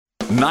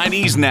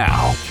90s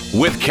Now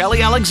with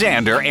Kelly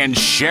Alexander and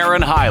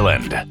Sharon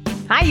Hyland.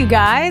 Hi, you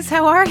guys.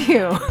 How are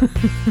you?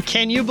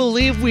 Can you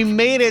believe we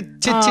made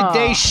it to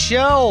today's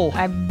show?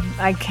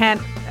 I can't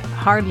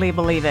hardly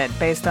believe it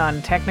based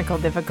on technical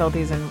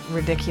difficulties and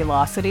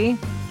ridiculosity,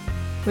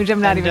 which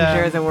I'm not even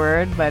sure is a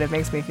word, but it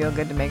makes me feel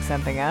good to make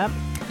something up.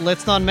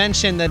 Let's not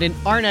mention that in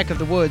our neck of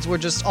the woods, we're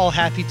just all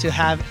happy to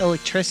have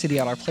electricity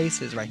at our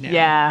places right now.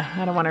 Yeah,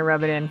 I don't want to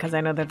rub it in because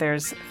I know that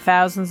there's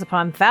thousands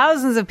upon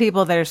thousands of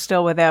people that are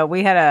still without.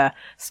 We had a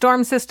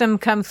storm system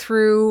come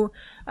through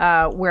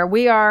where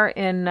we are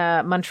in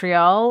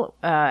Montreal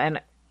and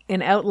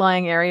in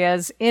outlying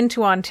areas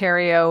into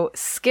Ontario.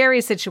 Scary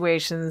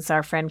situations.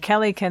 Our friend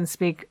Kelly can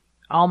speak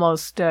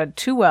almost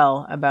too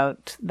well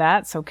about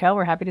that. So, Kel,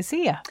 we're happy to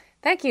see you.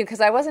 Thank you, because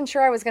I wasn't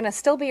sure I was going to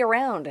still be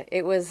around.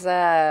 It was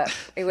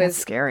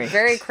scary,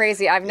 very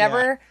crazy. I've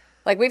never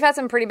we've had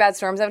some pretty bad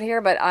storms out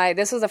here, but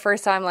this was the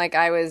first time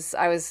I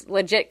was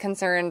legit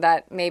concerned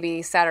that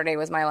maybe Saturday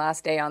was my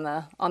last day on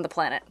the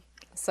planet.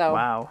 So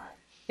wow,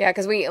 yeah,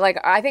 because we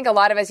I think a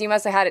lot of us, you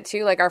must have had it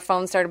too. Our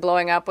phones started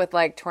blowing up with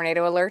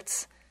tornado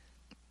alerts.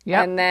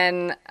 Yeah, and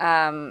then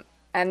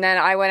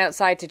I went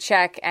outside to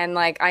check, and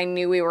I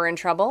knew we were in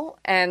trouble,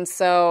 and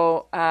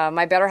so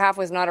my better half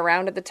was not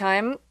around at the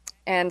time.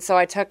 And so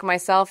I took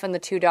myself and the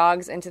two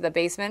dogs into the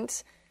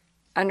basement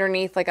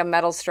underneath a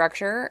metal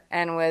structure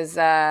and was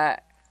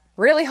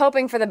really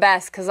hoping for the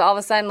best, because all of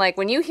a sudden,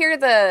 when you hear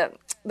the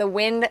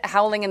wind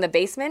howling in the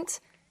basement,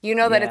 you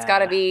know that it's got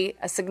to be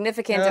a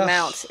significant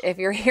amount if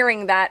you're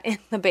hearing that in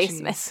the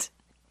basement.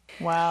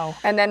 Jeez. Wow.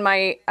 And then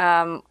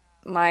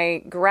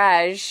my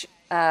garage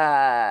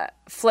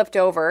flipped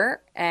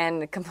over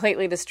and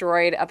completely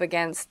destroyed up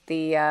against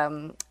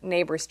the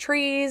neighbor's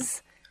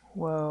trees.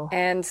 Whoa.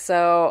 And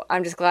so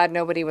I'm just glad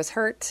nobody was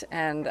hurt,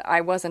 and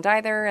I wasn't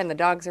either, and the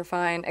dogs are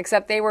fine,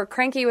 except they were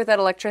cranky without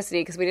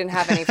electricity because we didn't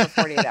have any for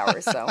 48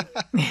 hours. So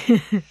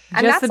and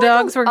just the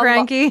dogs were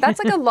cranky? That's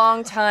a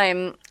long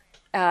time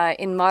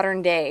in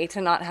modern day to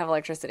not have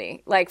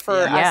electricity, for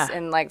us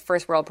in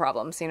first world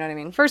problems, you know what I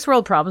mean? First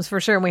world problems,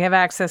 for sure. And we have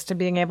access to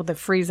being able to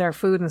freeze our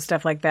food and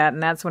stuff like that,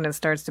 and that's when it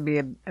starts to be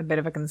a bit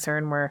of a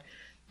concern where...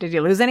 Did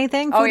you lose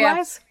anything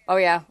food-wise? Oh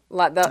yeah.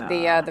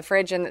 The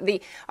fridge and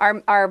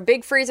our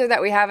big freezer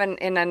that we have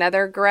in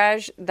another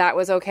garage, that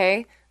was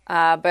okay.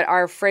 But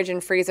our fridge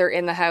and freezer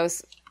in the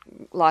house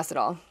lost it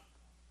all.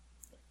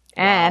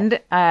 And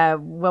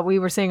what we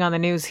were seeing on the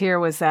news here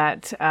was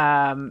that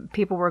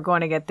people were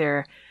going to get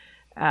their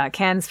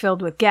cans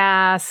filled with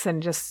gas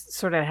and just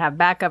sort of have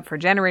backup for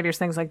generators,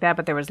 things like that.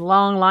 But there was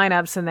long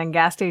lineups, and then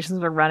gas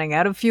stations were running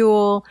out of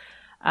fuel.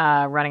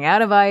 Running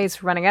out of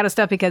ice, running out of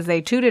stuff because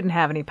they too didn't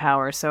have any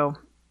power. So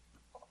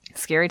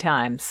scary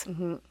times.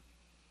 Mm-hmm.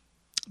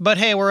 But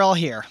hey, we're all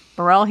here.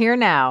 We're all here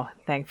now,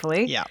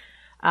 thankfully. Yeah.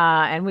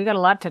 And we got a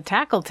lot to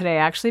tackle today,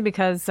 actually,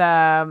 because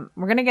we're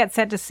going to get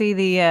set to see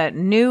the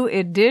new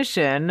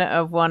edition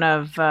of one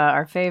of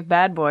our fave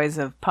bad boys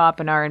of pop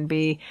and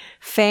R&B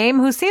fame,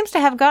 who seems to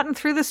have gotten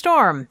through the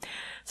storm.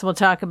 So we'll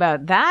talk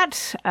about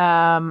that.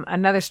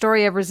 Another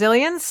story of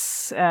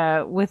resilience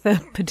with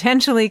a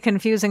potentially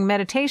confusing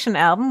meditation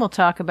album. We'll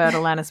talk about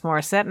Alanis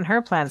Morissette and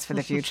her plans for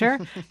the future.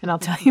 And I'll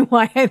tell you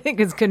why I think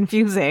it's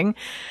confusing.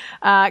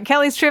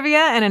 Kelly's Trivia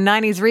and a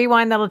 90s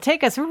rewind that'll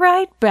take us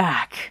right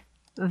back,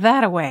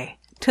 that away,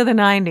 to the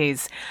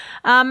 90s.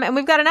 And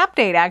we've got an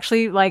update,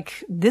 actually,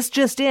 this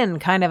just in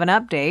kind of an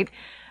update.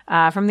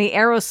 From the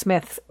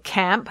Aerosmith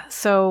camp,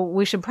 so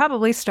we should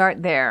probably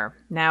start there.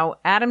 Now,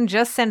 Adam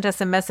just sent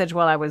us a message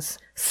while I was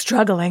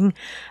struggling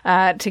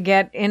to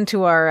get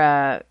into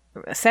our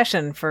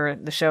session for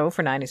the show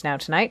for 90s Now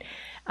Tonight,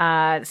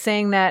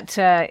 saying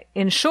that,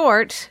 in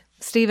short,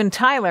 Steven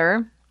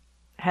Tyler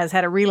has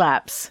had a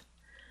relapse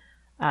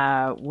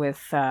with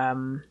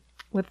some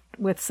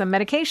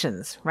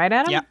medications, right,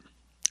 Adam? Yeah.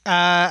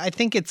 I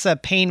think it's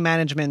pain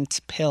management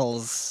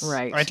pills.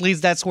 Right. Or at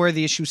least that's where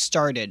the issue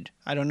started.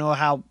 I don't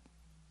know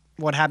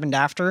what happened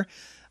after,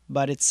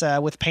 but it's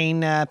with pain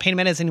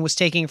medicine he was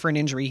taking for an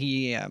injury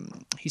he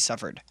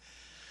suffered.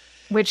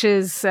 Which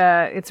is,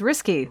 it's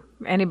risky.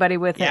 Anybody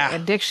with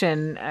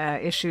addiction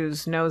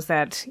issues knows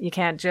that you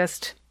can't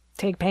just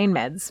take pain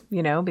meds,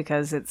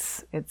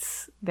 because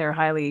they're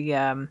highly,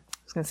 I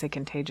was going to say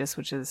contagious,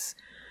 which is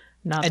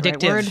not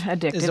addictive. The right word.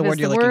 Addictive is the word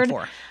you're looking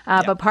for.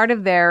 But part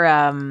of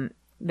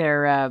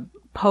their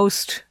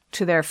post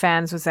to their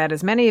fans was that,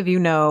 as many of you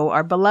know,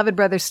 our beloved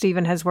brother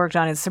Steven has worked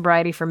on his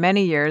sobriety for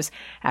many years.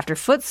 After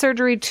foot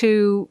surgery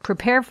to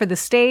prepare for the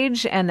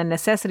stage and the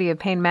necessity of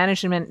pain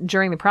management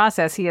during the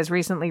process, he has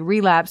recently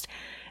relapsed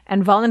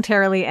and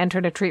voluntarily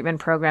entered a treatment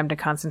program to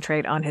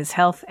concentrate on his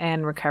health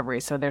and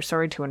recovery. So they're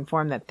sorry to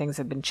inform that things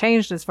have been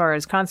changed as far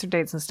as concert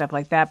dates and stuff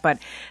like that, but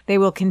they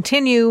will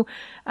continue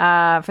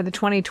for the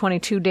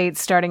 2022 dates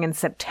starting in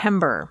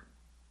September.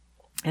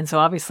 And so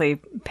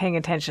obviously paying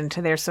attention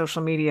to their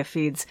social media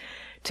feeds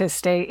to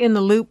stay in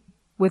the loop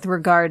with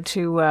regard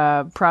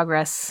to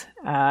progress.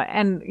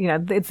 And,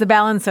 it's the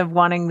balance of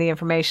wanting the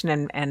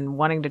information and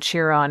wanting to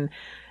cheer on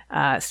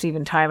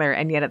Steven Tyler,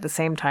 and yet at the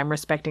same time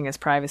respecting his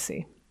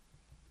privacy.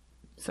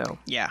 So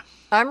Yeah.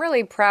 I'm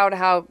really proud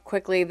how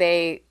quickly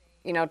they,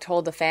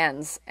 told the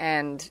fans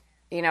and,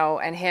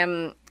 and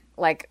him,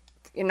 like,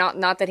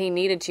 not that he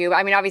needed to.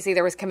 I mean, obviously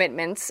there was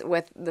commitments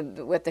with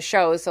the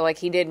shows, so like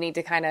he did need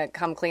to kind of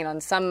come clean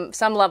on some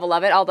level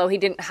of it. Although he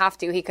didn't have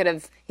to, he could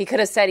have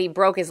said he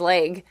broke his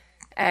leg,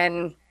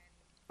 and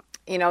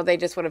they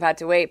just would have had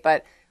to wait.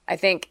 But I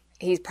think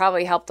he's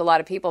probably helped a lot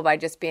of people by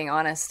just being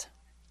honest.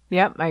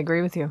 Yep, I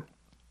agree with you,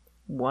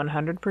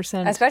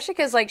 100%. Especially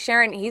because, like,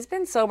 Sharon, he's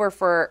been sober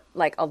for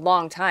like a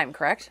long time,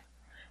 correct?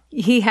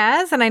 He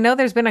has, and I know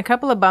there's been a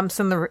couple of bumps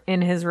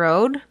in his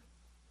road.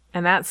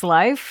 And that's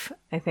life.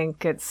 I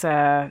think it's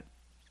the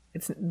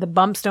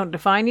bumps don't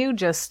define you,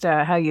 just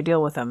how you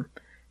deal with them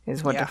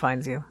is what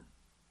defines you.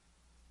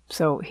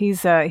 So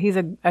he's a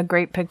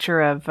great picture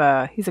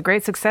of he's a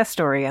great success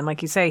story, and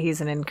like you say,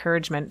 he's an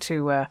encouragement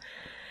to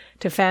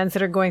fans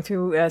that are going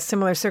through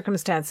similar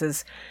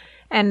circumstances.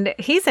 And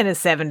he's in his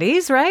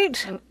 70s,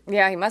 right?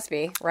 Yeah, he must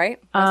be, right?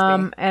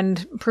 Must be.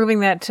 And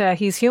proving that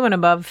he's human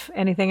above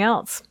anything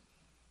else.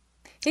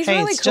 He's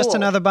really it's cool. just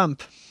another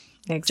bump.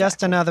 Exactly.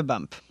 Just another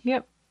bump.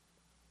 Yep.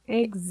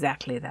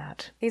 Exactly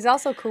that. He's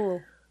also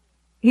cool.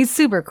 He's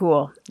super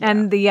cool. Yeah.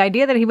 And the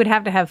idea that he would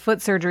have to have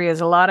foot surgery is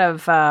a lot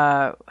of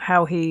how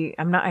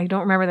I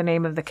don't remember the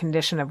name of the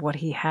condition of what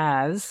he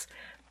has,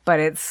 but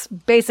it's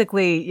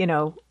basically,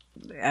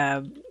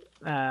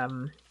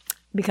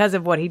 because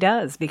of what he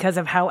does, because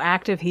of how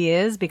active he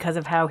is, because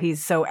of how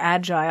he's so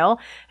agile,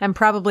 and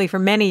probably for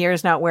many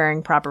years not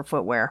wearing proper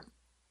footwear.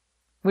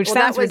 Which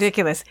sounds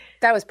ridiculous.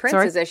 That was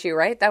Prince's issue,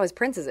 right? That was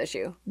Prince's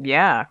issue.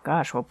 Yeah,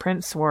 gosh. Well,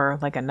 Prince wore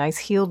like a nice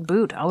heeled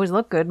boot. Always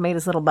looked good. Made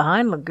his little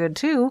behind look good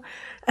too.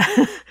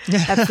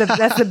 That's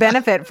the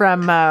benefit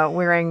from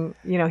wearing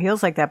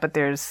heels like that. But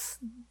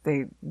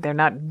they're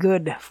not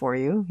good for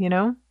you.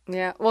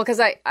 Yeah. Well, because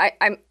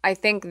I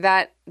think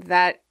that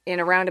in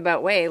a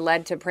roundabout way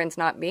led to Prince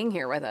not being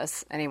here with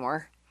us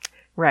anymore.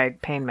 Right.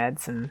 Pain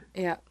meds and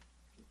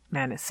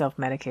it's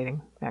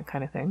self-medicating, that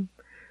kind of thing.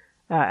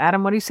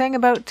 Adam, what are you saying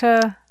about...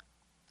 I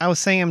was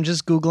saying I'm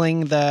just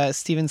Googling the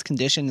Stevens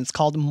condition. It's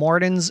called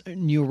Morton's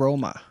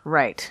neuroma.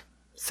 Right.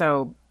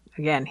 So,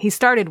 again, he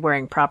started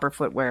wearing proper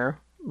footwear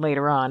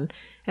later on,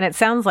 and it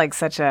sounds like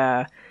such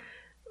a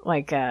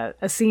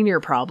senior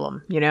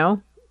problem,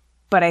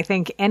 But I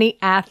think any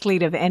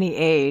athlete of any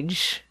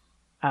age,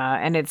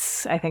 and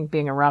it's, I think,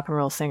 being a rock and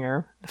roll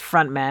singer, the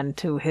front man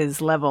to his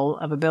level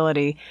of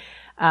ability,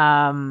 you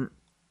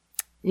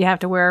have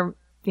to wear...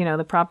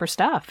 the proper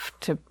stuff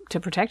to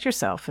protect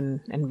yourself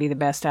and be the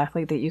best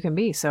athlete that you can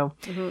be. So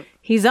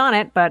he's on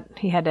it, but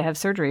he had to have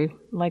surgery,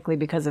 likely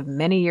because of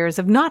many years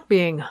of not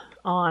being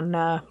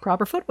on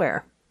proper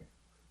footwear.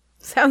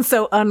 Sounds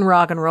so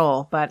un-rock and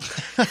roll, but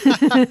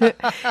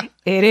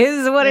it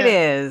is what it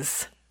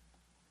is.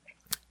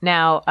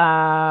 Now,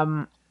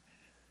 I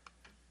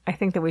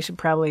think that we should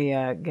probably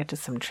get to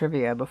some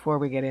trivia before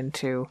we get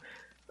into,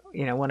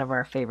 one of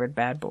our favorite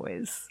bad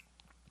boys.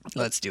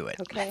 Let's do it.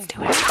 Okay. Let's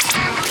do it.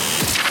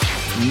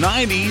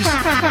 90s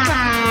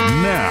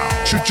now.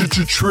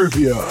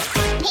 Trivia.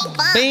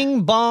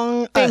 Bing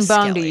bong. Bing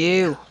bong to Skelly.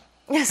 you.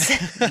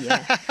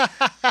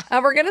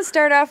 We're going to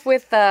start off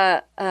with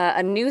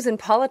a news and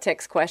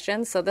politics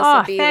question. So this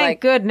will be thank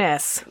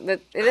goodness.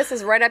 This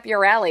is right up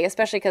your alley,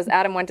 especially because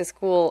Adam went to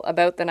school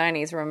about the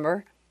 90s,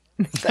 remember?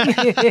 So,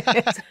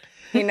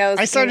 he knows.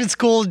 I started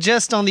school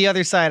just on the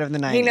other side of the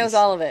 90s. He knows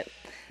all of it.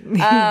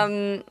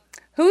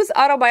 Whose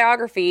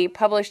autobiography,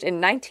 published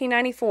in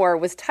 1994,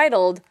 was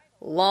titled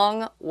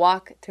Long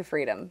Walk to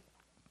Freedom?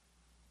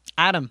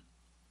 Adam.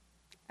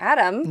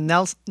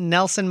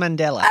 Nelson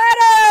Mandela.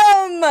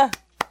 Adam!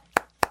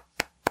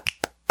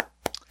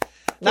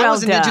 That Well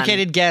was an done.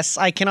 educated guess.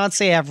 I cannot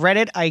say I've read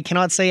it. I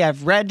cannot say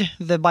I've read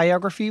the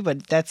biography,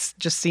 but that's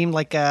just seemed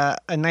like a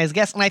nice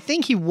guess. And I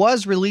think he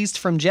was released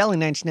from jail in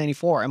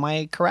 1994. Am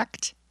I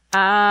correct?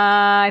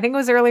 I think it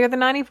was earlier than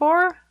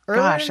 94.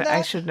 Earlier Gosh, than that?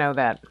 I should know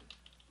that.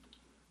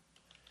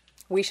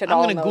 We should I'm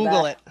all going know to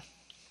Google that. it.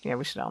 Yeah,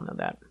 we should all know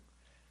that.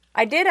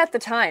 I did at the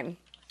time.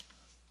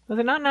 Was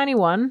it not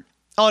 91?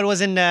 Oh, it was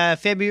in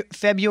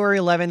February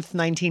 11th,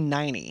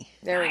 1990.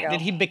 There we go.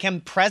 Did he become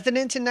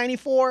president in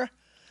 94?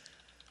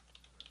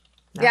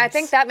 Yeah, I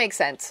think that makes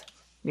sense.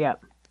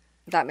 Yep.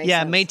 That makes Yeah,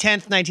 sense. May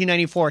 10th,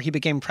 1994, he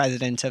became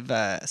president of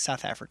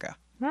South Africa.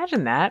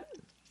 Imagine that.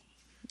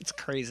 It's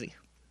crazy.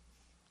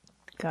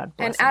 God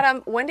bless And him.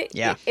 Adam, when did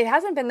Yeah. it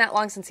hasn't been that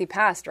long since he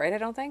passed, right? I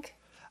don't think.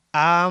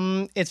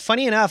 It's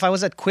funny enough, I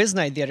was at quiz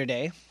night the other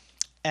day,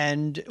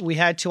 and we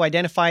had to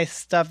identify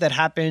stuff that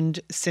happened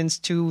since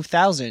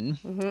 2000,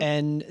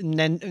 and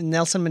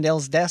Nelson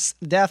Mandela's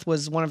death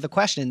was one of the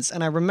questions,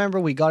 and I remember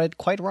we got it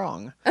quite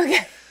wrong.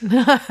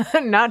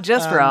 Not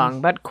just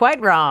wrong, but quite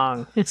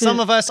wrong.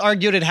 Some of us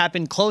argued it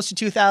happened close to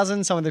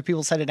 2000, some other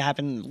people said it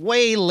happened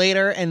way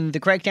later, and the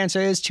correct answer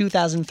is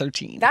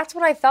 2013. That's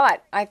what I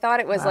thought. I thought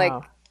it was Wow. like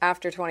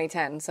after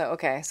 2010. So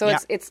okay. So Yeah.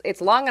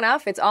 it's long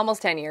enough. It's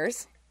almost 10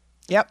 years.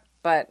 Yep.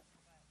 But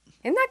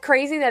isn't that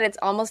crazy that it's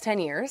almost 10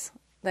 years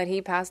that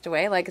he passed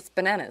away? Like, it's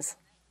bananas.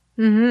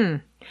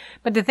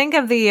 But to think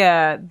of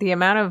the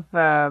amount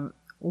of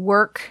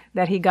work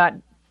that he got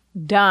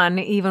done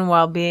even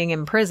while being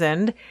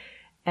imprisoned,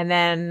 and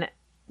then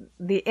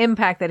the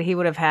impact that he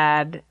would have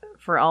had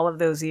for all of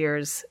those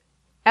years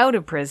out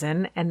of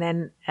prison, and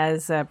then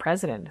as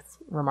president. It's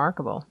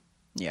remarkable.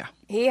 Yeah.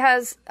 He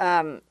has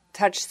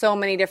touched so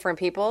many different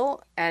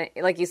people, and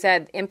like you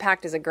said,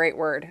 impact is a great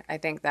word. I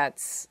think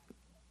that's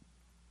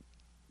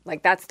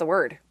the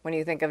word when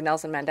you think of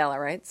Nelson Mandela,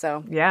 right?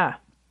 So Yeah.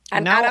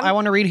 And now Adam, I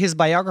want to read his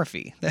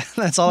biography.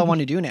 That's all I want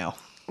to do now.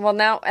 well,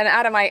 now, and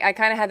Adam, I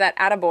kind of had that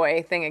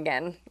attaboy thing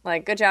again.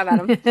 Like, good job,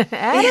 Adam.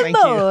 Thank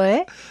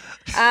you.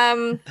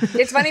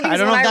 It's funny because I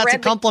don't know when if I that's a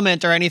read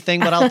compliment or anything,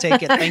 but I'll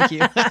take it. Thank you.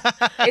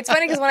 it's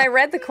funny because when I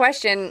read the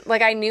question,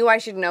 like I knew I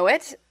should know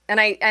it, and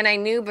I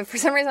knew, but for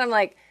some reason I'm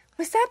like,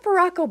 was that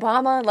Barack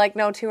Obama? Like,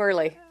 no, too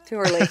early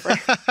for.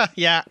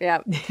 Yeah.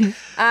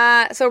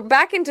 Yeah. So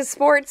back into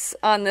sports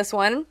on this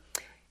one.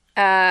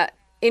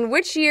 In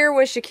which year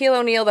was Shaquille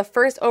O'Neal the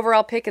first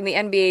overall pick in the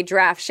NBA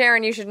draft?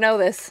 Sharon, you should know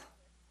this.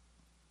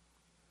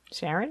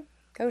 Sharon?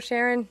 Go,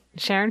 Sharon.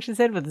 Sharon, she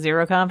said with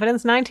zero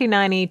confidence,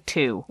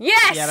 1992.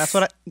 Yes. Yeah, that's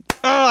what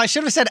I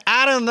should have said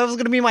Adam. That was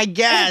going to be my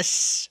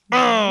guess.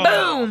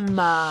 Boom!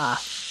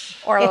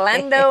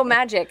 Orlando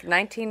Magic,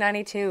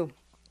 1992.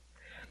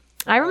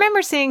 I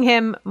remember seeing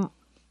him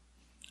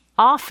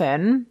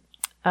often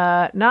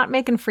not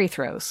making free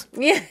throws.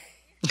 Yeah.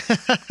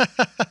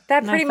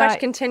 That pretty much thought-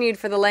 continued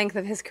for the length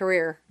of his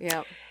career.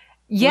 Yeah.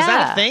 Yeah. Was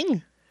that a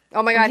thing?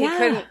 Oh my God, Yeah. he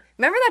couldn't.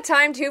 Remember that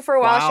time too for a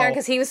while, Wow. Sharon,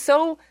 because he was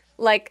so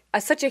like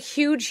such a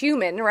huge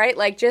human, right?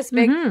 Like just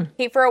big.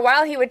 He for a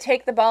while he would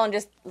take the ball and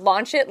just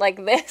launch it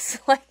like this,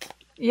 like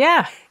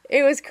Yeah.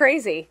 it was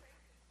crazy.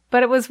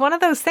 But it was one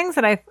of those things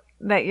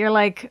that you're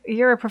like,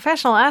 you're a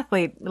professional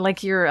athlete,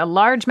 like you're a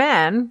large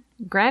man.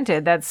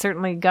 Granted, that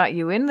certainly got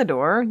you in the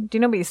door. Do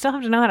you know, but you still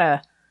have to know how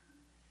to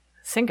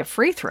sink a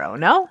free throw,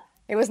 no?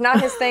 It was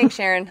not his thing,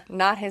 Sharon.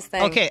 Not his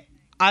thing. Okay,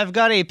 I've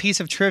got a piece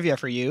of trivia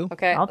for you.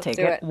 Okay. I'll let's take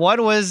do it. What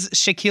was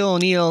Shaquille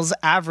O'Neal's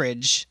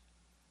average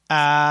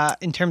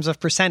in terms of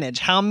percentage?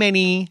 How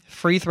many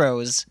free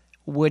throws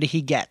would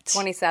he get?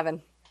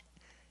 27.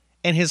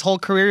 In his whole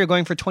career, you're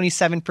going for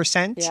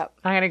 27%? Yep.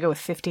 I'm going to go with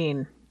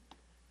 15.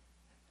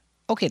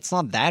 Okay, it's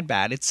not that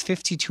bad. It's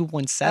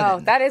 52.7. Oh,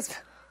 that's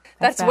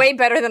bad. way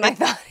better than I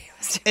thought he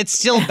was doing. It's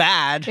still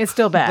bad. It's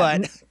still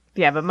bad. But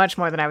Yeah, but much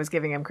more than I was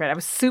giving him credit. I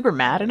was super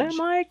mad at him,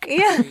 like,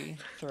 Yeah.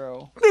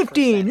 throw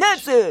 15,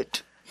 that's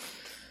it.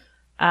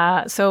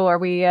 So are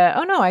we,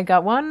 oh no, I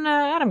got one,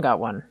 Adam got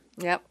one.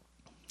 Yep.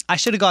 I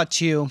should have got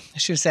two. I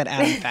should have said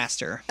Adam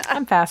faster.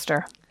 I'm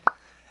faster.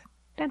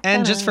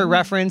 And just for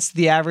reference,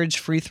 the average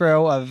free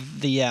throw of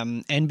the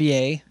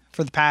NBA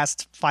for the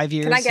past 5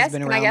 years Can I has guess?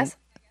 been Can around. I guess?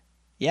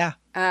 Yeah,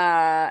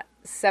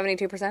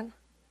 72%.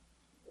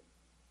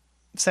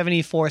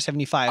 74,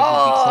 75 would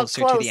Oh, be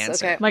closer to close. the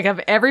answer. Okay. Like of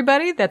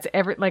everybody, that's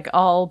like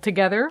all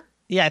together.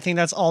 Yeah, I think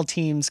that's all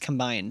teams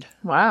combined.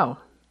 Wow.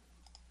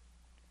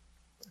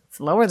 It's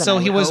lower than So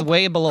I he would was hope.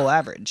 way below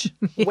average.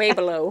 Way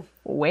below.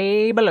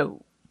 Way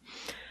below.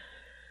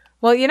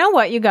 Well, you know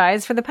what, you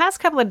guys? For the past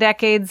couple of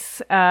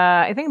decades,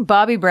 I think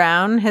Bobby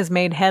Brown has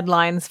made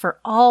headlines for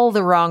all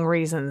the wrong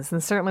reasons.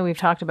 And certainly we've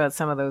talked about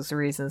some of those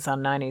reasons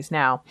on 90s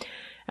Now.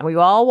 And we've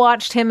all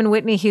watched him and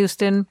Whitney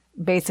Houston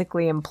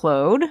basically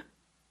implode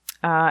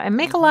and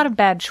make a lot of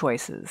bad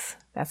choices.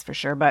 That's for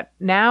sure. But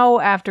now,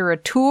 after a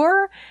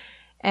tour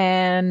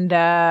and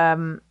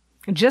we're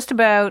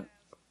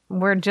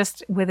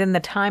just within the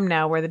time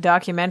now where the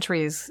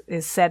documentary is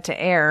set to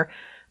air,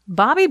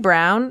 Bobby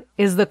Brown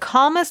is the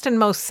calmest and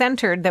most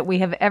centered that we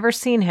have ever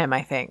seen him,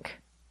 I think,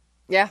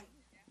 Yeah.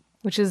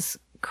 which is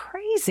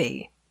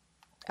crazy.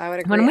 I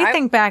would agree. When we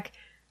think back,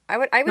 I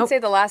would say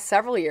the last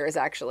several years,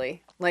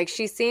 actually. Like,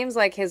 she seems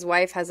like his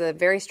wife has a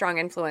very strong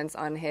influence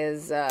on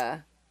his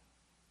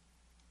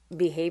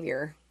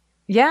behavior.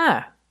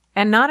 yeah,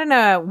 and not in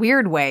a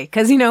weird way,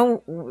 because, you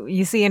know,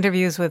 you see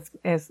interviews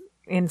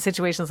in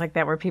situations like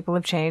that where people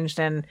have changed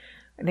and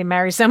they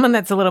marry someone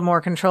that's a little more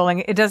controlling.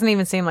 It doesn't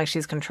even seem like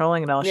she's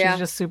controlling at all. Yeah. She's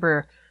just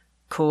super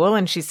cool,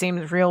 and she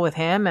seems real with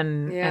him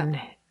and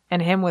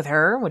him with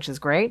her, which is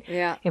great.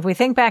 Yeah. If we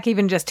think back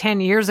even just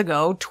 10 years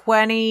ago,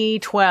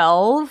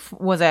 2012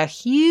 was a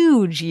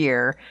huge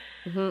year.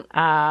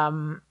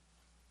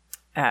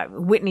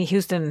 Whitney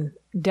Houston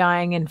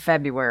dying in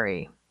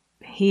February.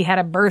 He had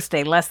a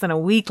birthday less than a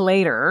week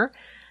later.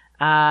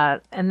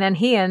 And then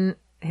he and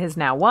his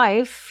now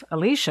wife,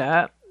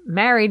 Alicia,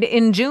 married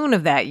in June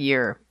of that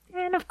year.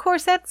 And of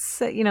course, that's,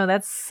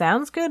 that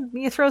sounds good.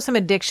 You throw some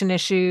addiction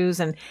issues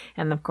and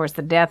of course,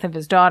 the death of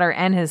his daughter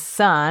and his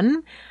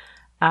son.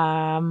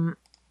 And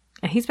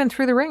he's been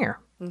through the ringer.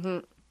 Mm-hmm.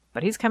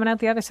 But he's coming out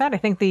the other side. I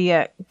think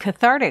the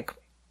cathartic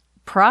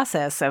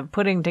process of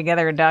putting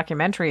together a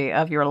documentary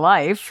of your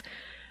life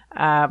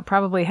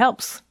probably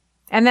helps.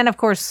 And then, of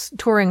course,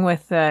 touring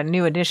with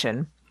New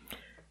Edition,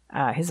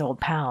 his old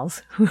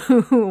pals.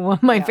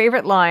 My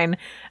favorite line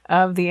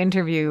of the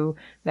interview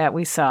that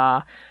we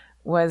saw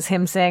was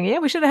him saying, yeah,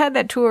 we should have had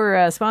that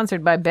tour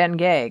sponsored by Ben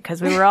Gay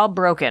because we were all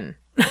broken.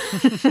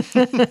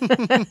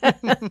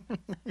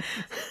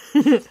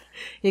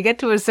 You get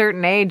to a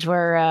certain age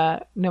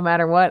where no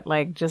matter what,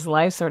 like just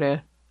life sort of,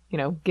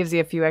 gives you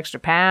a few extra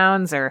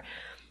pounds or,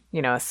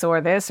 a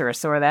sore this or a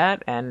sore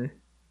that. And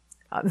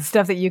the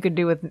stuff that you could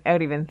do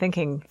without even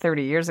thinking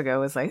 30 years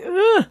ago is like,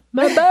 ugh,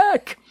 my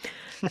back.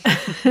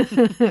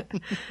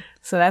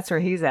 So that's where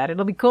he's at.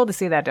 It'll be cool to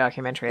see that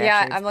documentary. Yeah,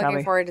 actually. I'm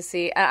looking forward to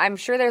see. I'm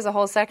sure there's a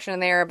whole section in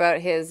there about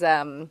his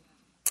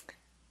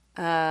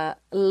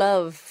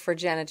love for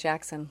Janet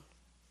Jackson.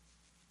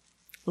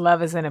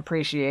 Love is an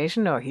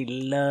appreciation, or he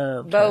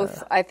loved Both.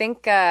 her? I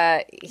think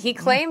he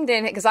claimed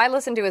because I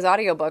listened to his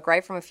audiobook,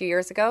 right, from a few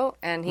years ago,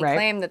 and he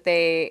claimed that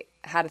they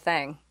had a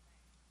thing.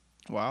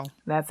 Wow.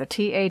 That's a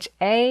THANG.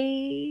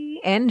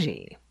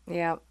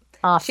 Yeah.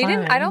 She Fine.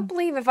 didn't. I don't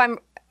believe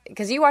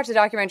because you watched the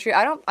documentary.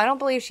 I don't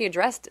believe she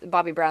addressed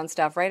Bobby Brown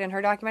stuff, right, in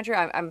her documentary.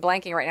 I'm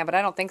blanking right now, but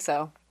I don't think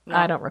so. No.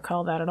 I don't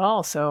recall that at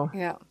all. So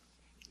Yeah.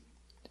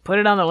 put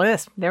it on the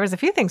list. There was a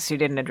few things she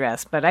didn't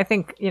address, but I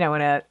think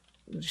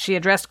she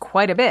addressed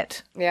quite a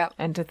bit. Yeah.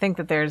 And to think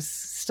that there's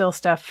still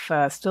stuff,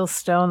 still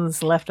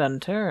stones left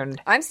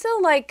unturned. I'm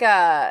still like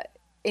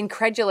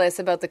incredulous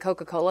about the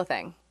Coca-Cola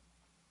thing.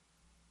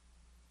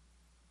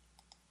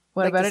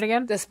 What Like about the, it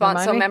again? The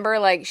sponsor. Remind So me? remember,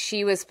 like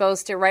she was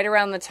supposed to right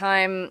around the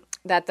time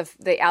that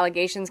the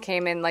allegations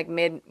came in, like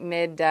mid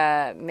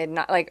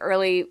like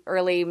early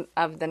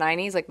of the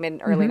 90s, like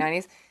mid early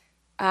 90s.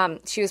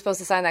 She was supposed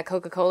to sign that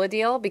Coca-Cola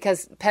deal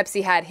because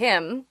Pepsi had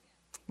him,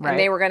 Right. and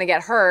they were going to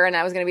get her, and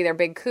that was going to be their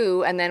big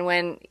coup. And then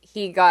when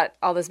he got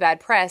all this bad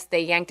press,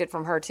 they yanked it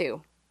from her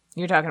too.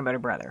 You're talking about her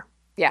brother.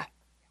 Yeah.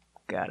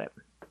 Got it.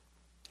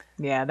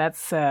 Yeah,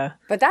 that's.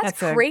 But that's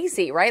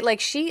crazy, right? Like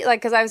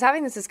because I was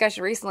having this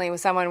discussion recently with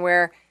someone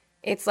where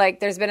it's like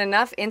there's been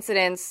enough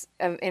incidents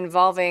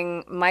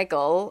involving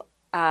Michael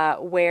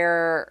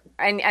where,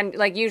 and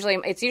like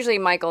it's usually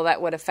Michael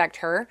that would affect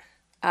her,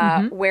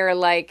 where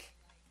like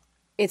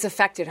it's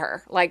affected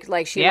her.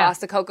 Like she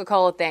lost the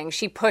Coca-Cola thing.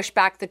 She pushed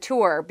back the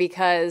tour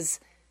because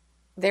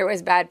there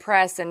was bad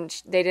press and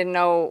they didn't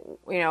know,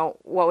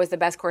 what was the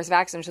best course of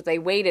action. So they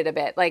waited a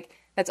bit. Like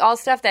that's all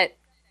stuff that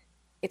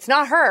it's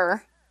not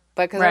her.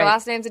 But because her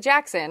last name's a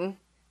Jackson.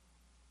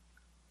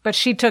 But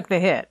she took the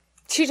hit.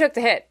 She took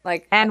the hit.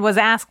 And was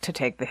asked to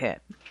take the hit.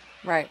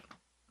 Right.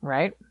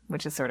 Right?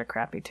 Which is sort of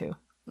crappy, too.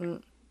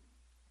 Mm.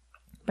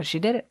 But she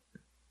did it.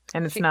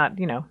 And it's not,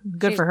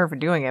 good for her for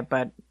doing it,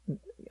 but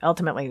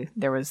ultimately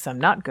there was some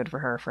not good for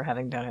her for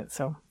having done it.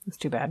 So it's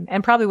too bad.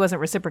 And probably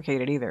wasn't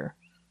reciprocated either.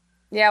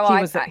 Yeah, well,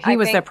 he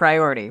was the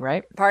priority,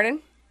 right?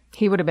 Pardon?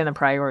 He would have been the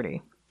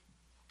priority.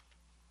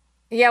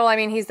 Yeah, well, I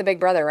mean, he's the big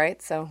brother,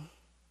 right? So...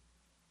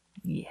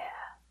 Yeah.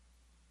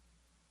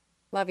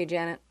 Love you,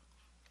 Janet.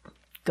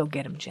 Go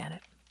get him, Janet.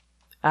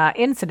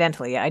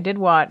 Incidentally, I did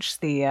watch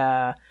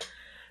the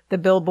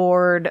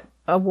Billboard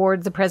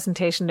Awards, the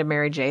presentation to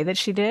Mary J that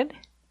she did.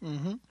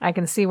 Mm-hmm. I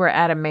can see where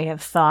Adam may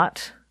have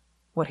thought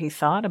what he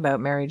thought about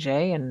Mary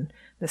J and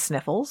the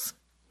sniffles.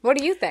 What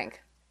do you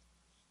think?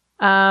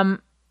 Well,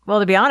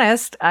 to be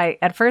honest,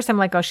 at first I'm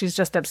like, oh, she's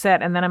just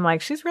upset. And then I'm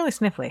like, she's really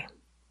sniffly.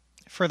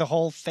 For the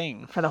whole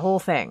thing. For the whole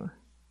thing.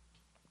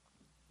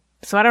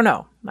 So I don't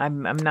know.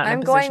 I'm not in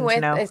a position going with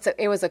to know.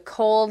 It was a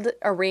cold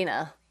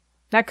arena.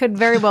 That could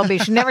very well be.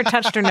 She never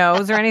touched her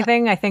nose or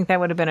anything. I think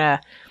that would have been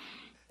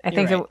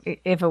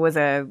if it was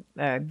a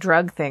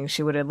drug thing,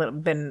 she would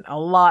have been a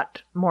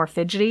lot more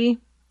fidgety.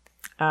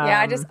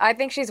 I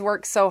think she's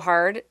worked so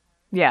hard.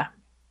 Yeah.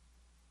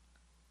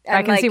 And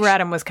I can see where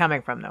Adam was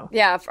coming from, though.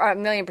 Yeah,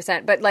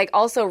 1,000,000%. But like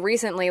also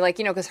recently, like,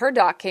 because her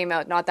doc came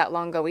out not that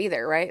long ago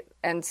either, right?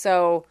 And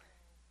so...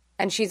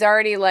 And she's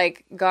already,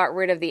 like, got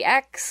rid of the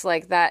ex,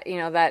 like, that,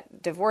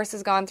 that divorce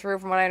has gone through,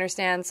 from what I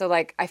understand. So,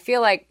 like, I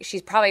feel like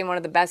she's probably in one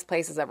of the best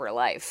places of her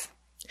life.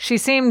 She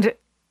seemed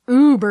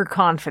uber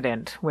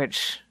confident,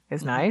 which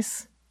is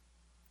nice.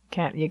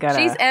 You gotta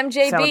She's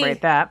MJB.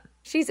 celebrate that.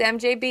 She's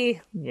MJB.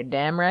 You're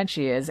damn right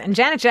she is. And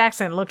Janet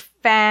Jackson looked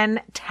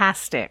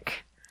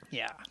fantastic.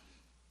 Yeah.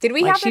 Did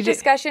we have a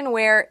discussion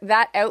where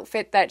that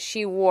outfit that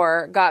she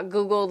wore got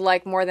Googled,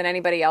 like, more than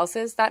anybody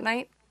else's that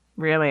night?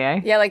 Really,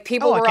 eh? Yeah, like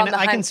people were on the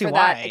I can hunt see for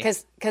why.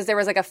 that because there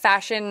was like a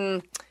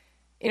fashion,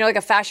 like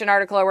a fashion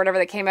article or whatever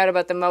that came out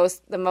about the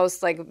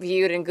most like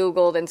viewed and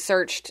Googled and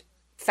searched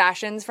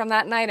fashions from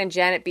that night, and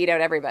Janet beat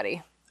out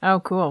everybody. Oh,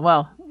 cool.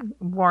 Well,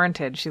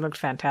 warranted. She looked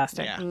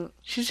fantastic. Yeah.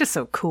 She's just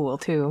so cool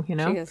too, She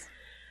is.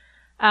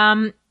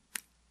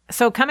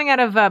 So coming out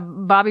of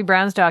Bobby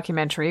Brown's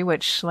documentary,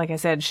 which, like I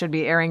said, should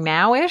be airing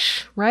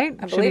now-ish, right?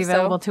 I should be believe so.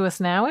 available to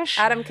us now-ish.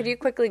 Adam, could you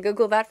quickly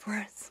Google that for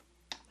us?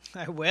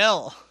 I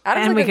will.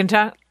 And we can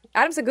talk.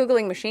 Adam's a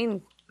Googling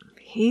machine.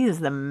 He's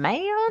the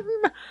man.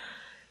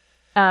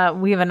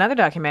 We have another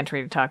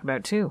documentary to talk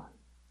about, too.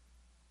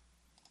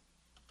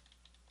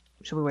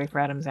 Should we wait for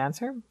Adam's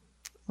answer?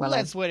 Well,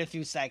 let's wait a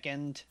few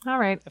seconds. All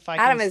right. If I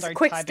Adam can is start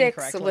quick typing sticks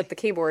correctly. with the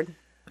keyboard.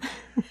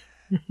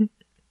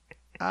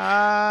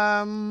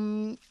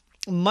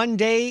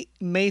 Monday,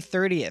 May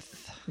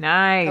 30th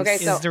Nice. Okay,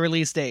 is the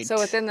release date. So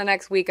within the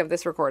next week of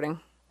this recording.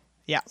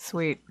 Yeah.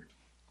 Sweet.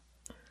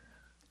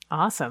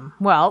 Awesome.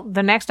 Well,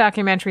 the next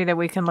documentary that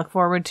we can look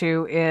forward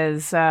to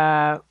is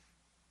Elton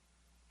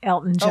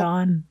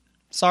John.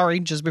 Sorry,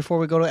 just before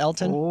we go to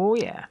Elton. Oh,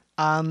 yeah.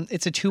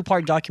 It's a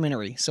 2-part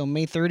documentary, so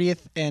May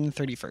 30th and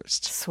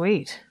 31st.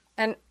 Sweet.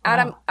 And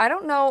Adam, I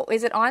don't know,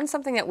 is it on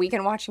something that we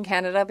can watch in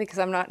Canada? Because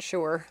I'm not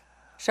sure.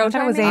 Showtime?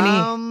 That was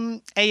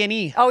maybe? A&E.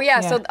 A&E. Oh,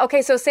 yeah.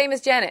 So same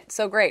as Janet.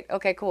 So great.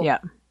 Okay, cool. Yeah.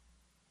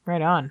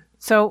 Right on.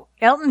 So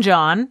Elton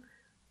John,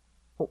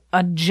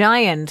 a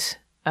giant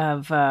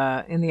of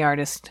in the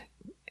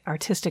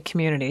artistic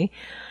community,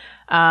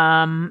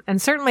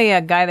 and certainly a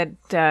guy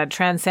that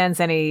transcends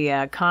any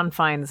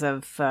confines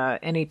of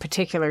any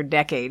particular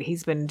decade.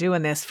 He's been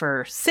doing this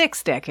for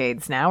 6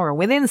 decades now, or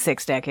within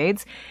 6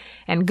 decades.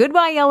 And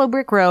Goodbye Yellow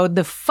Brick Road,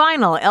 the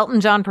final Elton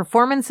John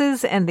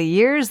performances and the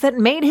years that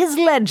made his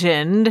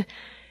legend,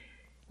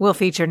 will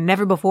feature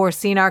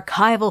never-before-seen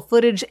archival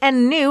footage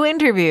and new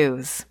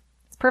interviews.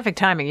 It's perfect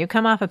timing. You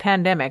come off a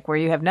pandemic where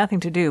you have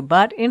nothing to do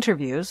but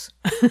interviews.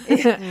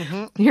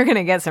 You're going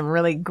to get some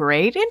really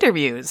great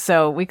interviews.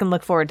 So we can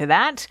look forward to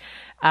that.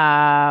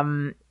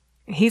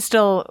 He's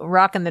still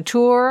rocking the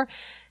tour,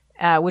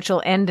 which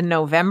will end in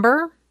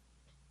November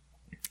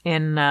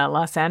in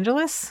Los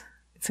Angeles.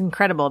 It's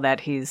incredible that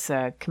he's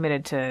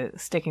committed to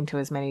sticking to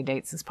as many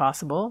dates as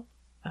possible.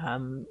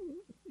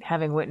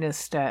 Having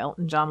witnessed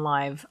Elton John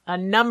live a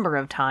number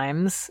of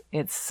times,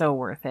 it's so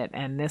worth it.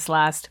 And this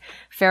last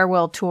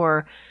farewell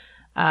tour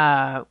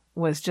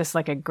was just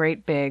like a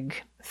great big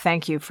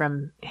thank you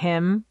from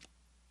him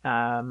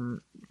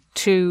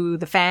to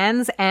the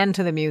fans and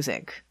to the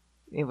music.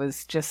 It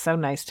was just so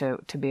nice to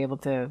be able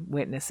to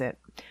witness it.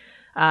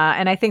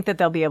 And I think that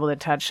they'll be able to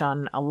touch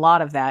on a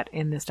lot of that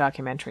in this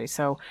documentary.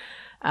 So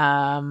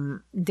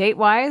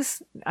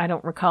date-wise, I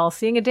don't recall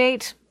seeing a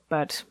date,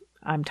 but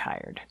I'm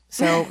tired.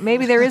 So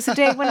maybe there is a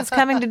date when it's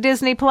coming to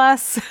Disney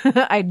Plus.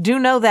 I do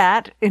know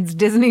that it's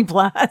Disney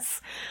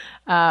Plus.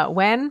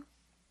 When?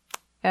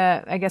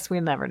 I guess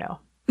we'll never know.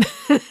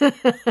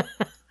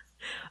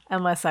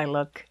 Unless I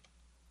look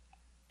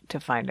to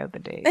find out the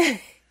date.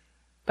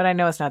 But I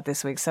know it's not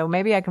this week, so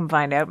maybe I can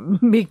find out,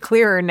 be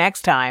clearer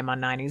next time on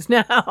 90s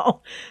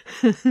Now.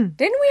 Didn't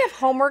we have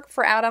homework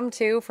for Adam,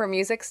 too, for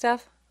music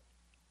stuff?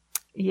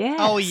 Yes.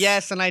 Oh,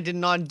 yes, and I did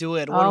not do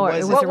it. What Oh, was it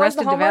it? was What was the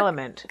Arrested homework?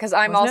 Development. Because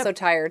I'm Wasn't also it?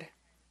 tired.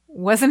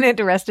 Wasn't it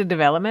Arrested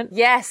Development?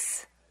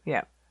 Yes.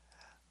 Yeah.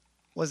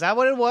 Was that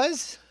what it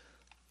was?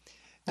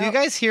 Do you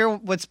guys hear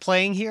what's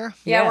playing here?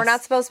 Yeah, we're Yes.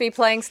 not supposed to be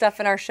playing stuff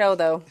in our show,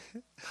 though.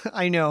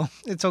 I know.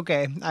 It's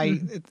okay.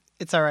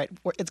 It's all right.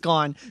 It's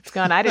gone. It's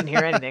gone. I didn't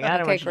hear anything. I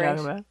don't know Okay, what you're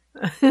talking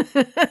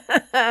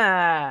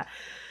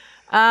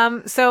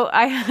about. So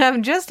I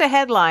have just a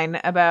headline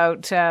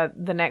about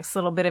the next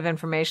little bit of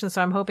information,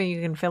 so I'm hoping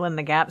you can fill in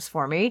the gaps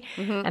for me.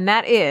 And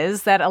that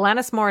is that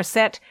Alanis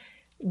Morissette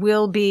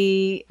will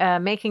be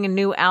making a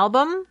new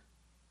album.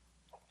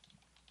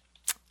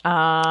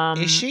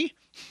 Is she?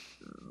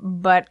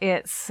 But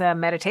it's a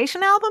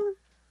meditation album?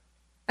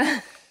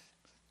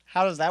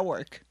 How does that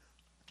work?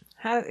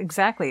 How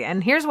exactly?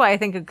 And here's why I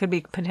think it could be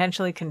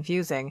potentially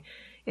confusing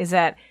is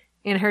that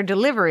in her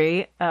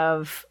delivery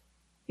of,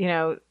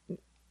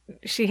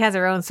 she has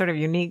her own sort of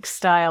unique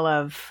style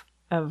of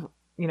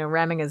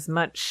ramming as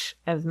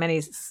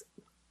many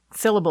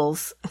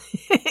syllables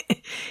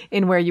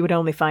in where you would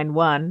only find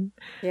one.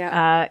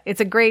 Yeah.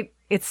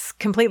 It's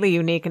completely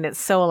unique and it's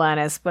so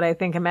Alanis, but I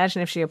think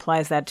imagine if she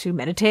applies that to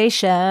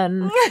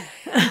meditation.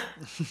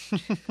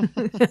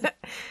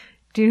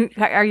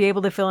 Are you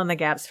able to fill in the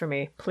gaps for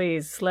me?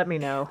 Please let me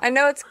know. I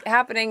know it's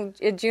happening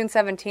June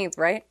 17th,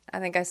 right?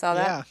 I think I saw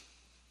that. Yeah.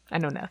 I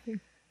know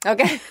nothing.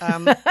 Okay.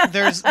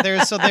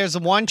 There's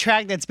one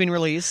track that's been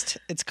released.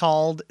 It's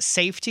called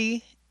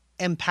Safety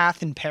and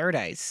Path in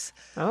Paradise.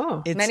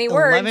 Oh, It's Many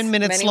words, 11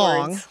 minutes many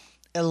long. words.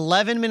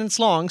 11 minutes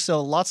long,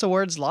 so lots of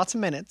words, lots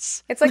of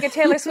minutes. It's like a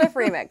Taylor Swift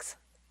remix.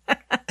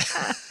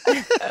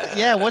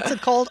 Yeah, what's it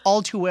called?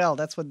 All Too Well.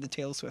 That's what the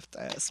Taylor Swift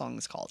song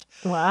is called.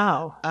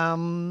 wow.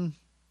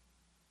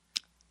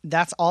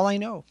 That's all I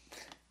know.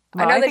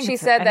 Well, I know that think she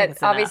it's- I said think that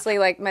it's enough. obviously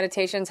like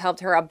meditations helped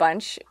her a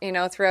bunch,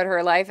 throughout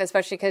her life,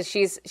 especially because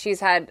she's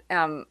had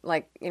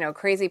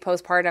crazy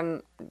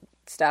postpartum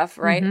stuff,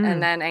 right? Mm-hmm.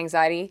 And then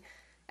anxiety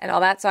and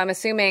all that. So I'm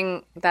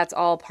assuming that's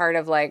all part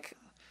of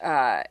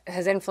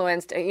has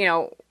influenced,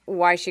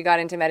 why she got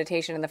into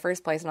meditation in the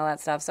first place and all that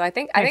stuff. So I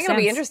think Makes it'll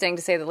be sense. interesting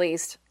to say the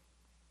least.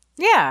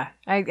 Yeah,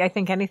 I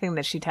think anything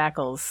that she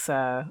tackles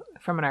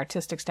from an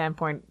artistic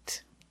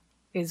standpoint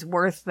is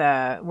worth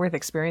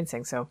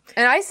experiencing. So,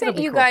 And I sent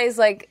be you cool. guys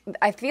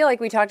I feel like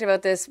we talked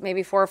about this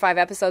maybe 4 or 5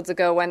 episodes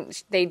ago when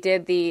they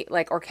did the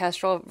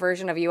orchestral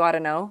version of You Ought to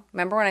Know.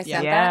 Remember when I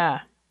sent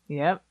that? yeah,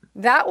 yep.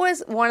 That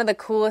was one of the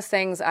coolest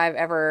things I've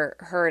ever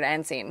heard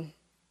and seen.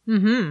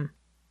 Mm-hmm.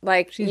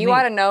 You neat.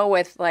 Ought to Know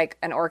with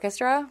an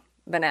orchestra,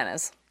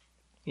 bananas.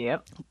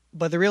 Yep.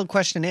 But the real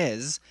question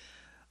is,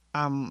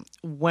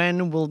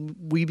 when will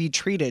we be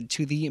treated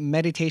to the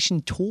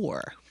meditation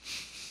tour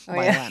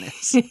by yeah.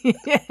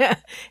 Alanis?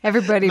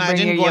 Everybody bring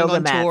Imagine your going yoga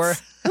on mats. tour.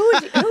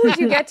 Who would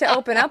you get to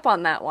open up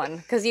on that one?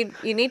 Because you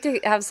need to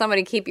have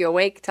somebody keep you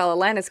awake till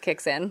Alanis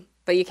kicks in,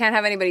 but you can't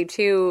have anybody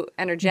too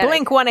energetic.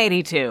 Blink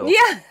 182.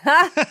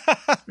 Yeah.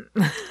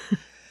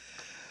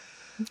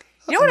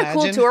 You know what a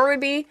cool Imagine. tour would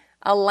be?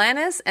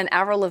 Alanis and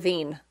Avril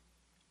Lavigne.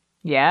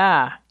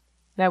 Yeah,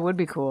 that would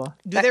be cool.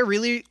 Do they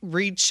really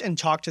reach and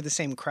talk to the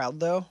same crowd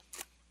though?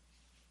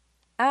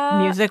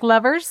 Music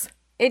lovers?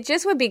 It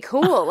just would be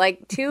cool.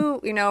 Like two,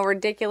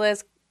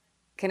 ridiculous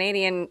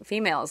Canadian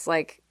females,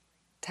 like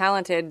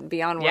talented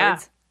beyond Yeah.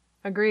 words.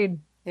 Agreed.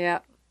 Yeah.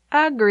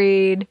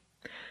 Agreed.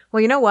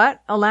 Well, you know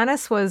what?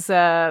 Alanis was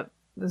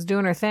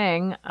doing her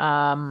thing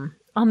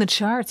on the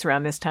charts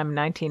around this time in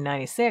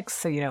 1996.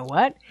 So you know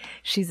what?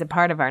 She's a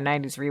part of our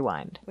 90s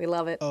rewind. We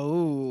love it.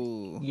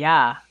 Oh.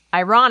 Yeah.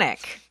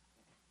 Ironic.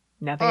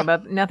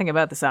 Nothing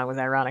about the song was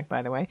ironic,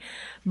 by the way.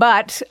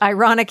 But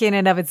ironic in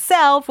and of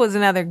itself was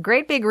another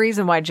great big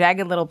reason why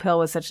Jagged Little Pill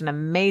was such an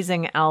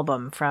amazing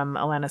album from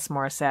Alanis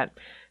Morissette.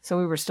 So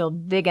we were still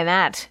digging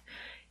that.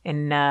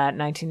 In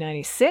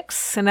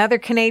 1996, another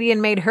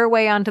Canadian made her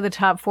way onto the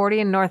top 40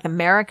 in North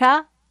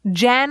America.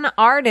 Jan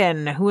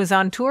Arden, who was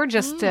on tour,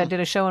 just did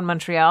a show in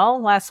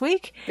Montreal last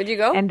week. Did you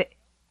go? And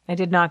I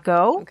did not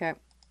go. Okay.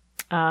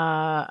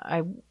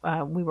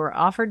 We were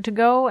offered to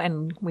go,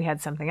 and we had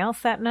something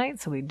else that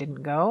night, so we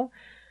didn't go.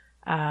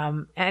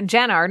 And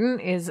Jan Arden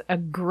is a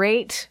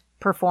great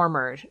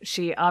performer.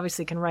 She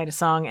obviously can write a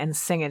song and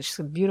sing it. She's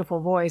a beautiful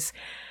voice.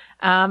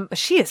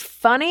 She is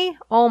funny.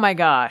 Oh my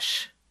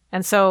gosh.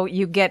 And so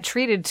you get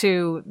treated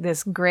to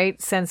this great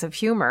sense of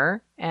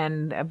humor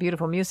and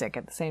beautiful music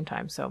at the same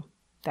time. So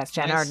that's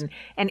Jan Nice. Arden.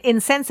 And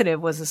Insensitive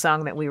was the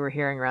song that we were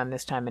hearing around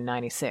this time in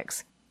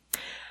 96.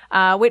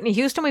 Whitney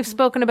Houston, we've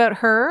spoken about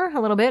her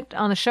a little bit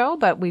on the show,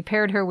 but we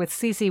paired her with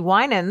CeCe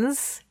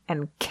Winans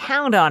and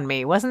Count on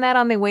Me. Wasn't that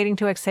on the Waiting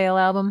to Exhale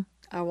album?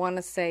 I want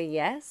to say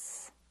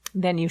yes.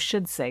 Then you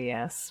should say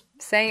yes.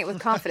 Saying it with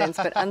confidence,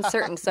 but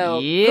uncertain. So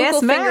Yes,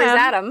 Google Fingers ma'am.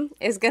 Adam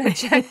is going to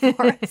check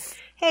for us.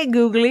 Hey,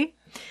 Googly.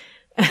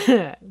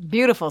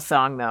 Beautiful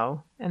song,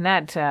 though. And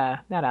that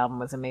album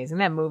was amazing.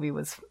 That movie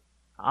was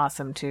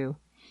awesome, too.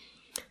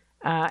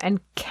 And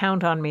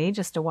Count on Me,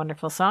 just a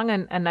wonderful song.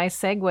 And a nice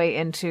segue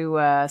into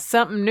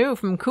something new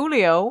from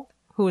Coolio,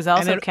 who was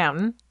also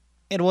counting.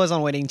 It was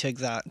on Waiting to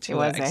Exhale. It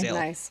was, eh? Exhale.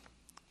 Nice.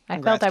 I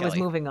Congrats, felt I was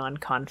Kelly. moving on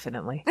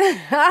confidently.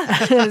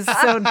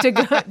 So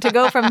to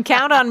go from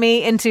Count on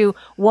Me into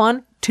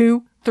 1,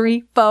 2,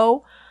 3,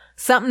 4,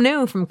 something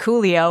new from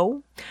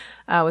Coolio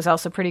was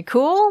also pretty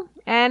cool.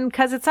 And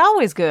because it's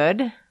always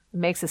good, it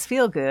makes us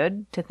feel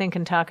good to think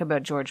and talk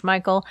about George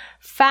Michael.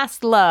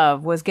 Fast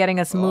Love was getting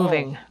us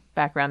moving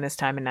back around this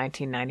time in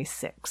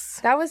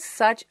 1996. That was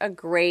such a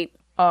great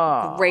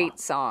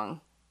song.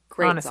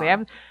 Great Honestly,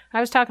 song. I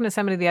was talking to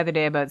somebody the other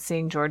day about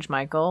seeing George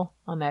Michael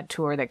on that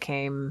tour that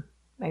came.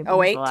 I think it was Oh,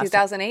 wait, the last-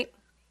 2008?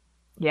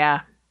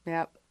 Yeah.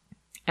 Yep.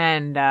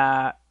 And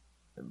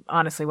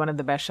honestly, one of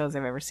the best shows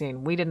I've ever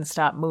seen. We didn't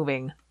stop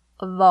moving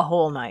the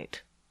whole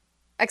night.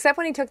 Except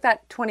when he took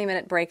that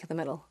 20-minute break in the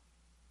middle.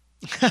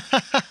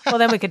 Well,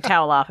 then we could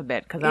towel off a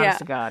bit because, honest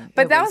to God.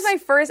 But it that was my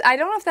first, I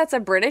don't know if that's a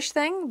British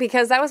thing,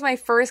 because that was my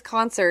first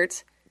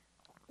concert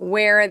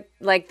where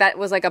like that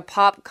was like a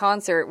pop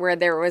concert where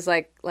there was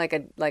like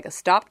a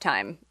stop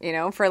time,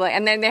 for like,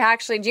 and then they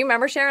actually, do you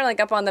remember, Sharon, like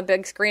up on the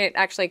big screen, it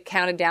actually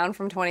counted down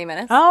from 20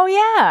 minutes? Oh,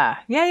 yeah.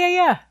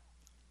 Yeah.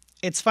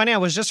 It's funny. I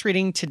was just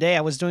reading today.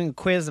 I was doing a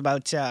quiz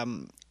about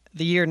the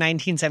year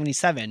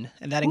 1977,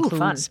 and that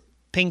includes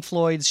Pink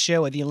Floyd's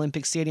show at the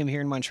Olympic Stadium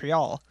here in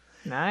Montreal.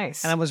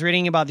 Nice. And I was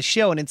reading about the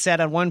show, and it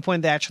said at one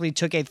point they actually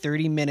took a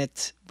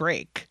 30-minute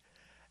break.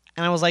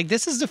 And I was like,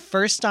 this is the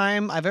first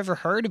time I've ever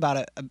heard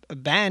about a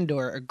band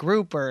or a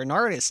group or an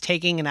artist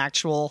taking an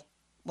actual,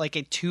 like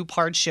a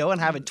 2-part show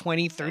and have a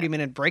 20,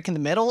 30-minute break in the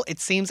middle. It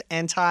seems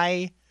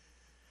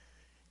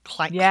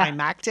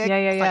climactic.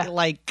 Yeah.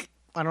 Like,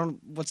 I don't know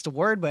what's the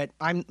word, but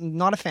I'm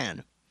not a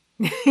fan.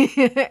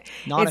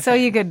 It's so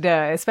you could,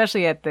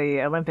 especially at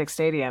the Olympic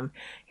Stadium,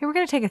 here, we're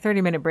going to take a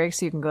 30-minute break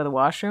so you can go to the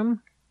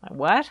washroom. Like,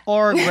 what?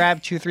 Or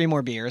grab 2-3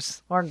 more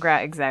beers. Or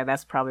exactly.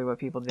 That's probably what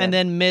people did. And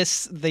then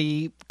miss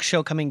the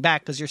show coming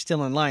back because you're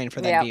still in line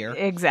for that Yeah. beer.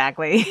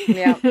 Exactly.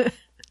 Yeah.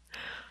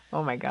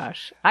 Oh my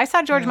gosh. I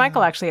saw George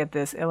Michael actually at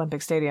this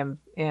Olympic Stadium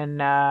in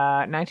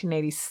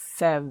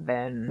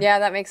 1987. Yeah,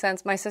 that makes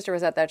sense. My sister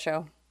was at that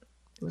show.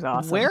 It was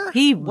awesome. Where?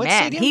 He What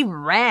ran. stadium? He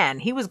ran.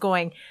 He was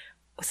going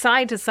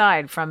side to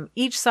side from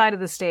each side of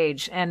the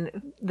stage.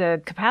 And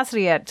the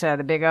capacity at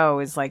the Big O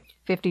is like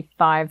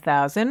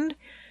 55,000.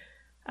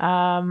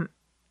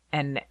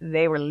 And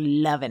they were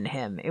loving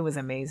him. It was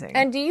amazing.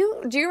 And do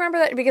you remember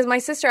that? Because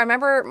I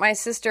remember my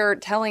sister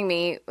telling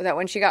me that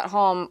when she got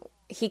home,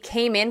 he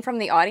came in from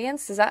the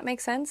audience. Does that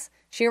make sense?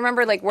 She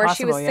remembered like where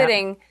she was Possible, yeah.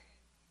 sitting,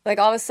 like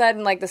all of a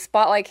sudden like the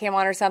spotlight came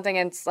on or something,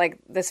 and it's like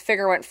this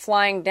figure went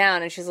flying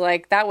down, and she's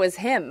like, that was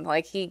him.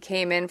 Like he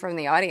came in from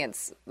the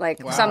audience,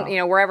 like some,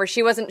 wherever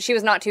she was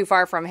not too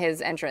far from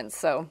his entrance.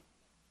 So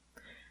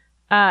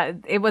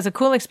it was a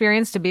cool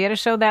experience to be at a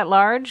show that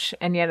large,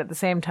 and yet at the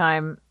same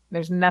time,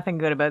 There's nothing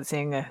good about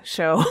seeing a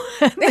show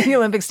at the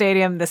Olympic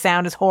Stadium. The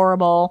sound is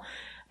horrible.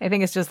 I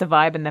think it's just the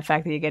vibe and the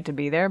fact that you get to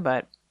be there.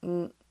 But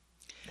Did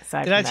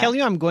I tell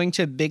you I'm going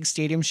to a big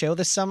stadium show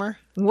this summer?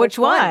 Which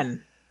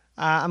one?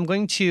 I'm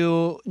going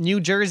to New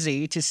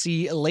Jersey to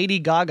see Lady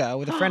Gaga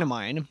with a friend of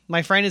mine.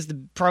 My friend is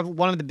probably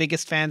one of the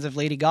biggest fans of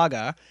Lady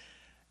Gaga.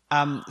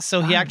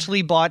 So he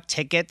actually bought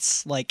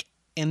tickets like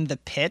in the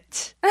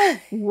pit.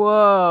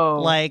 Whoa!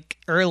 Like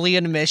early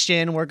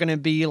admission. We're gonna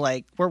be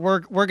like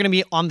we're gonna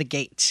be on the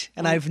gate,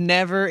 and I've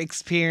never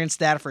experienced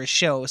that for a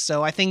show.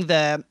 So I think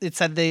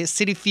it's at the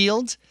Citi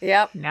Field.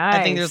 Yep. Nice.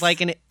 I think there's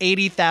like an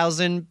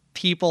 80,000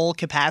 people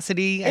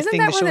capacity. Isn't I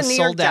think that the where show's the New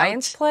York sold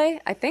Giants out. play?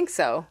 I think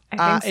so. I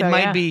think so, It might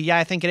yeah. be. Yeah,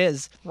 I think it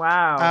is.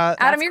 Wow.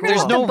 Adam, you're gonna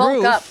There's have to no bulk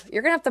roof. up.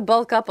 You're gonna have to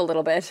bulk up a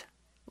little bit.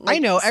 I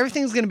know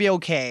everything's gonna be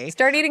okay.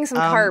 Start eating some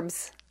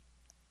carbs.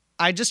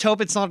 I just hope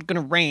it's not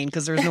gonna rain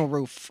because there's no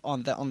roof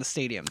on the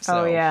stadium.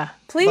 So. Oh yeah.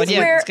 Please But yeah,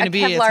 wear it's gonna a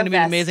be Kevlar an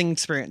vest. amazing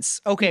experience.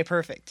 Okay,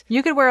 perfect.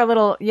 You could wear a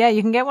little. Yeah,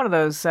 you can get one of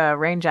those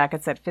rain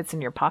jackets that fits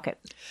in your pocket.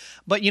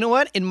 But you know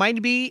what? It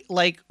might be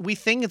like we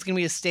think it's gonna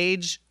be a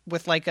stage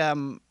with like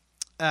in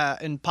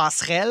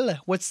passerelle.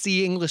 What's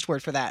the English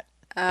word for that?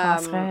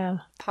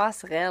 Passerelle.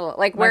 Passerelle,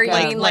 like where you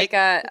Like mean like-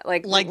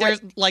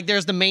 like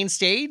There's the main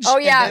stage. Oh,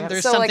 yeah. And then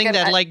there's So, like, something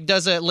that a- like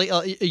does a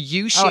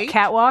U Oh, shape. a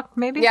catwalk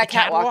maybe. Yeah, a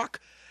catwalk.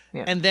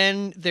 Yeah. And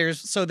then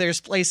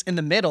there's place in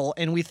the middle,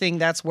 and we think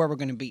that's where we're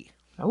going to be.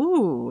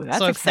 Ooh, that's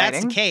so if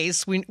exciting. that's the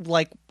case,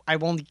 I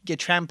won't get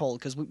trampled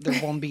because there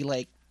won't be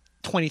like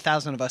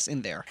 20,000 of us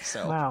in there.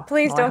 So Wow.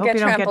 Please Well, I don't hope get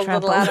you trampled,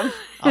 little Adam.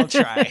 I'll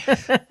try.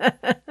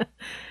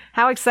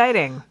 How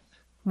exciting!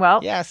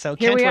 Well, Yeah, so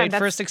here can't we are. wait. That's-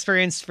 First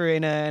experience for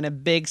in a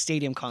big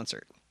stadium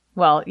concert.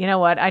 Well, you know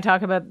what? I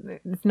talk about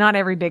it's not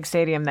every big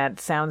stadium that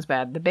sounds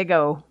bad. The Big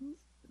O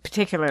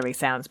particularly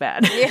sounds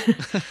bad. Yeah,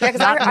 because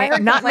I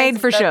heard not complaints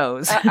made for about-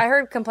 shows. I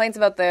heard complaints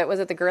about was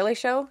it the girly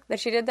show that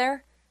she did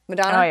there,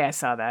 Madonna? Oh yeah, I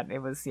saw that. It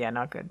was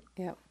not good.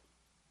 Yeah.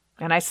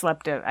 And I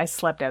slept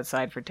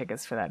outside for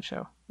tickets for that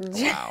show.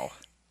 Wow.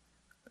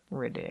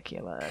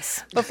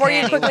 Ridiculous. Before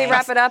you quickly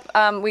wrap it up,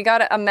 we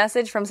got a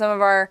message from some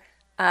of our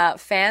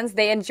fans.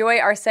 They enjoy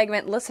our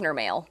segment listener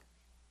mail.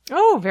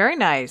 Oh, very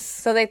nice.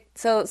 So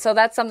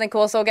that's something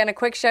cool. So again, a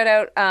quick shout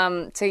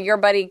out to your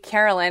buddy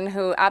Carolyn,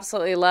 who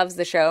absolutely loves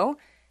the show.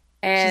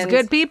 And She's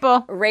good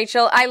people.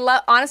 Rachel, I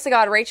love. Honest to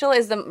God, Rachel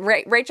is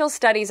Rachel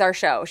studies our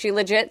show. She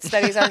legit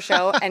studies our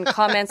show and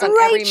comments on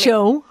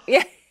Rachel.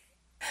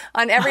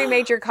 on every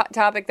major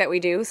topic that we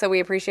do. So we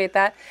appreciate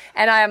that.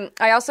 And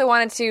I also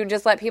wanted to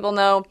just let people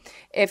know,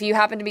 if you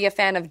happen to be a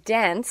fan of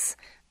dance,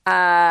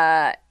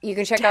 you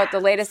can check out the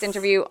latest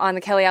interview on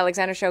the Kelly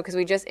Alexander Show, because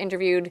we just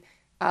interviewed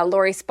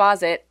Lori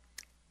Sposett,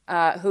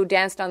 who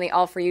danced on the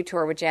All For You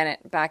tour with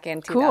Janet back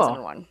in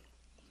 2001.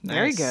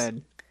 Very Nice.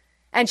 good.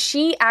 And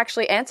she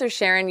actually answers,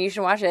 Sharon, you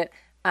should watch it,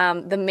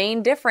 the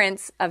main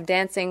difference of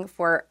dancing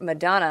for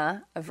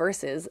Madonna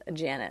versus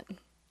Janet.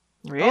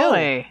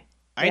 Really?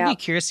 I'd Yeah. be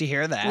curious to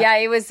hear that. Yeah,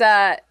 it was,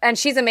 and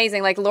she's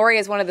amazing. Like, Lori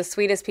is one of the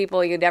sweetest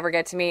people you'd ever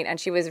get to meet, and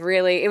it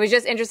was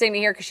just interesting to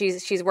hear, because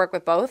she's worked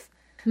with both.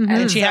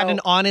 And she had an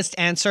honest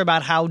answer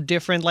about how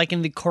different, like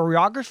in the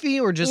choreography,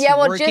 or just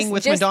working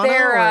with just Madonna?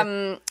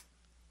 their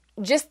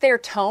just their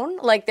tone,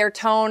 like their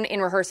tone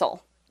in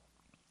rehearsal.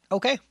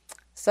 Okay.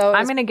 So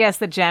I'm going to guess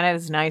that Janet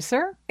is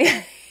nicer.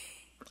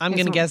 I'm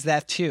going to guess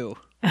that too.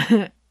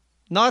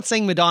 Not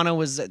saying Madonna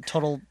was a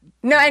total...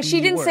 no, and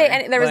she didn't say word,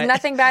 any, there was but-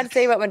 nothing bad to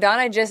say about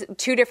Madonna, just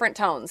two different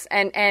tones.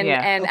 And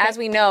as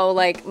we know,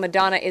 like,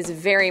 Madonna is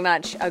very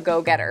much a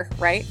go-getter,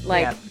 right?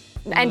 Like,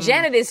 Yeah. and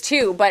Janet is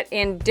too, but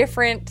in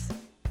different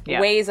Yeah.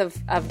 ways of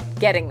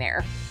getting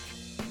there.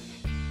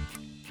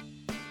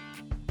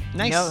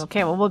 Nice. No,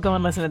 okay, well, we'll go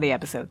and listen to the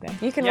episode then.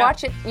 You can Yeah.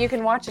 watch it. You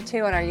can watch it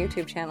too on our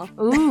YouTube channel.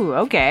 Ooh,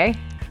 okay.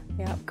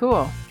 Yep.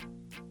 Cool.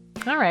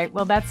 All right,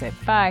 well, that's it.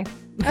 Bye.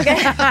 Okay.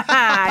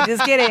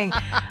 Just kidding.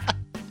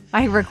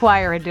 I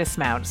require a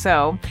dismount.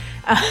 So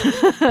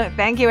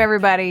thank you,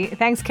 everybody.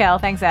 Thanks, Kel.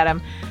 Thanks, Adam.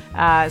 Stay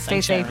Thanks,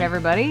 safe, Sharon.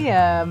 everybody.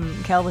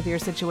 Kel, with your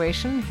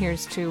situation,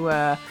 here's to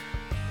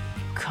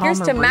calmer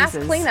Here's to mass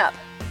breezes. cleanup.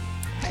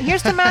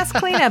 Here's to mass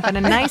cleanup and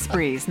a nice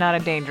breeze, not a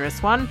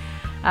dangerous one.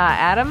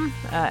 Adam,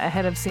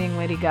 ahead of seeing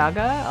Lady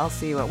Gaga, I'll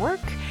see you at work.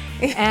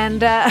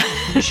 And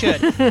You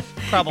should.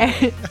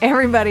 Probably.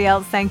 everybody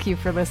else, thank you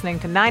for listening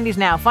to 90s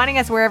Now. Finding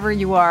us wherever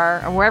you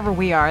are, or wherever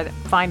we are,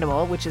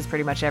 findable, which is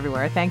pretty much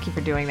everywhere. Thank you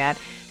for doing that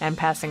and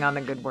passing on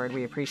the good word.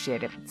 We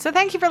appreciate it. So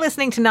thank you for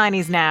listening to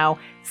 90s Now.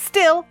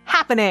 Still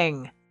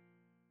happening.